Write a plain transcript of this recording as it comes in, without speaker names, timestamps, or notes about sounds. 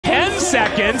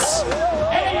seconds.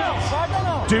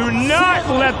 Do not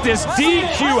let this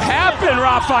DQ happen,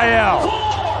 Rafael.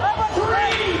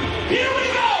 Here we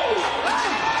go.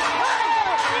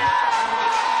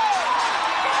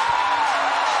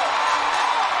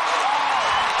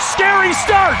 Scary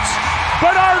start,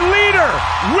 but our leader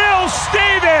will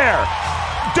stay there.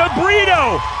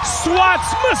 Brito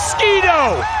swats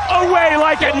Mosquito away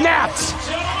like a gnat.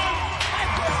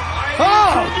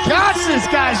 Oh, gosh, this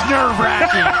guy's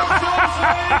nerve-wracking.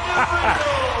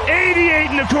 88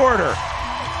 and a quarter.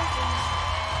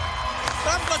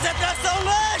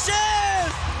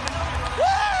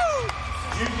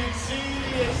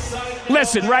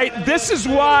 Listen, right, this is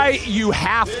why you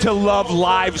have to love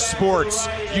live sports.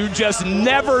 You just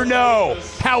never know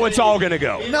how it's all going to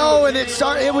go. No, and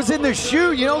it was in the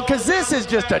chute, you know, because this is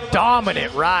just a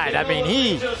dominant ride. I mean,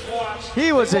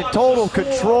 he was in total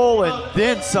control and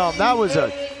then some. That was a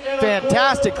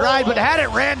fantastic ride, but had it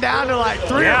ran down to like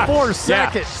 3 or 4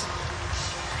 seconds.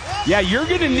 Yeah, you're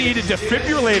going to need a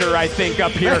defibrillator, I think,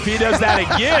 up here if he does that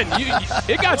again.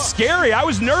 It got scary. I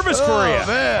was nervous for you.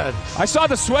 Man. I saw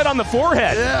the sweat on the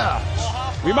forehead. Yeah.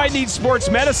 We might need sports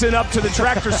medicine up to the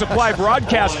Tractor Supply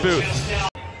broadcast booth.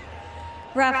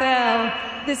 Rafael,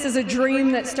 this is a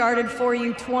dream that started for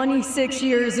you 26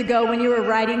 years ago when you were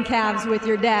riding calves with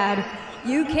your dad.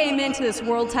 You came into this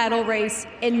world title race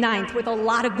in 9th with a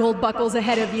lot of gold buckles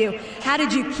ahead of you. How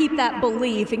did you keep that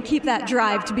belief and keep that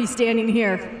drive to be standing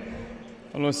here?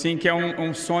 Falou assim que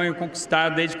é sonho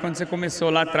conquistado desde quando você começou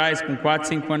lá atrás, com 4,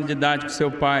 5 anos de idade com seu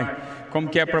pai. Como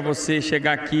que é para você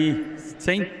chegar aqui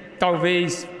sem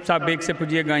talvez saber que você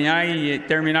podia ganhar e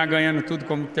terminar ganhando tudo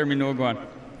como terminou agora?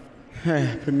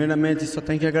 Primeiramente só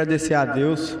tenho que agradecer a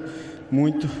Deus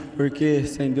muito, porque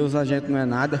sem Deus a gente não é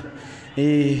nada.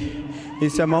 E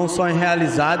esse é um sonho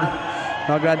realizado.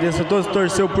 Eu agradeço a todos que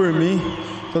torceram por mim,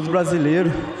 todos os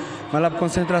brasileiros. Vai lá para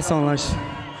concentração, lanche.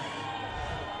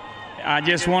 I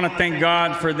just want to thank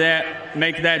God for that,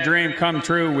 make that dream come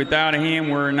true. Without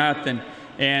him, we're nothing.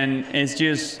 And it's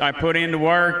just, I put in the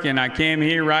work and I came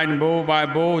here riding bull by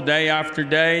bull day after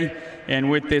day. And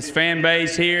with this fan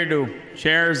base here to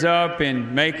cheer us up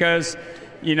and make us,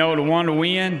 you know, the one to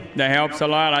win, that helps a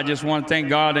lot. I just want to thank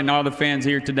God and all the fans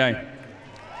here today.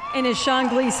 And as Sean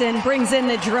Gleason brings in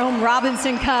the Jerome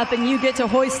Robinson Cup and you get to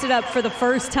hoist it up for the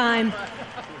first time,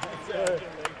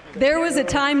 there was a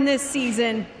time this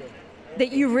season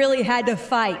that you really had to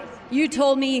fight. You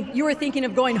told me you were thinking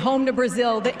of going home to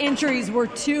Brazil. The injuries were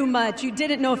too much. You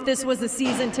didn't know if this was the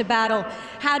season to battle.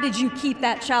 How did you keep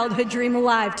that childhood dream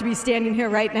alive to be standing here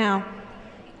right now?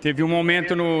 Teve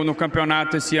momento no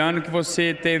campeonato esse ano que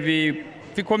você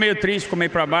ficou meio triste, ficou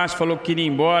meio para baixo, falou que queria ir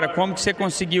embora. Como que você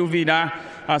conseguiu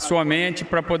virar a sua mente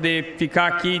para poder ficar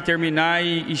aqui, terminar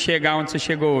e chegar onde você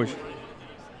chegou hoje?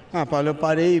 Paulo, eu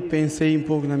parei, pensei um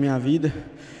pouco na minha vida.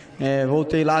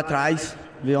 Voltei lá atrás,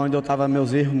 ver onde eu estava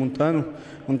meus erros montando,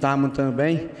 não estava montando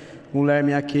bem. O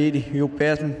Lerme, aquele e o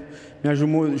Péssimo me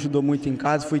ajudou muito em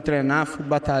casa. Fui treinar, fui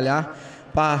batalhar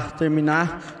para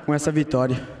terminar com essa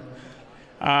vitória.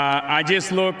 I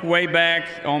just look way back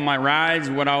on my rides,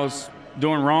 what I was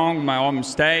doing wrong, my own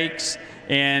mistakes,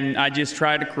 and I just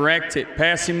try to correct it.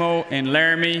 Pessimo and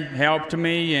Laramie helped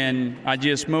me, and I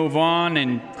just move on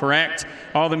and correct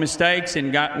all the mistakes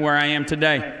and got where I am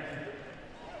today.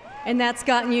 And that's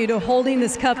gotten you to holding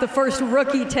this cup, the first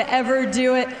rookie to ever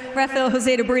do it. Rafael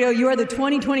Jose de Brito, you are the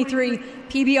 2023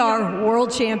 PBR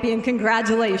World Champion.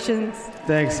 Congratulations.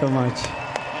 Thanks so much.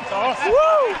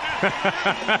 Woo!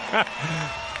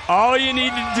 All you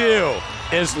need to do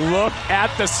is look at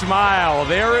the smile.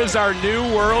 There is our new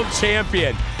world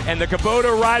champion. And the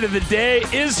Kubota ride of the day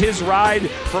is his ride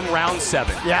from round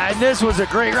 7. Yeah, and this was a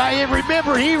great ride. And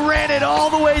remember, he ran it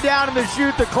all the way down in the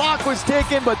chute. The clock was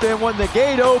ticking, but then when the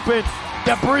gate opened,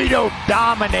 de Brito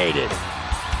dominated.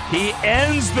 He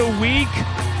ends the week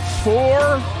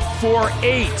 4 for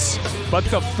 8. But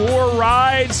the 4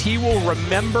 rides he will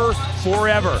remember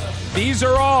forever. These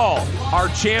are all our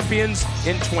champions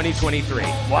in 2023.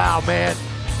 Wow, man.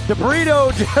 De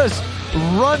Brito just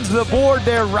runs the board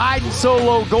there, riding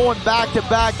solo, going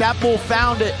back-to-back. That bull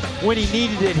found it when he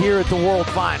needed it here at the World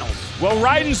Finals. Well,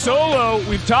 riding solo,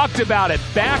 we've talked about it.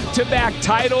 Back-to-back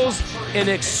titles, an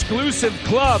exclusive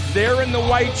club. There in the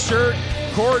white shirt,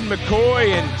 Cord McCoy.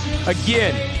 And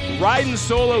again, riding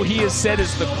solo, he has said,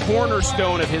 is the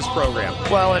cornerstone of his program.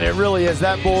 Well, and it really is.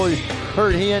 That bull,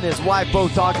 heard he and his wife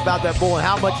both talk about that bull and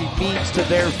how much he means to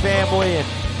their family. And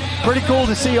pretty cool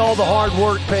to see all the hard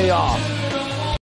work pay off.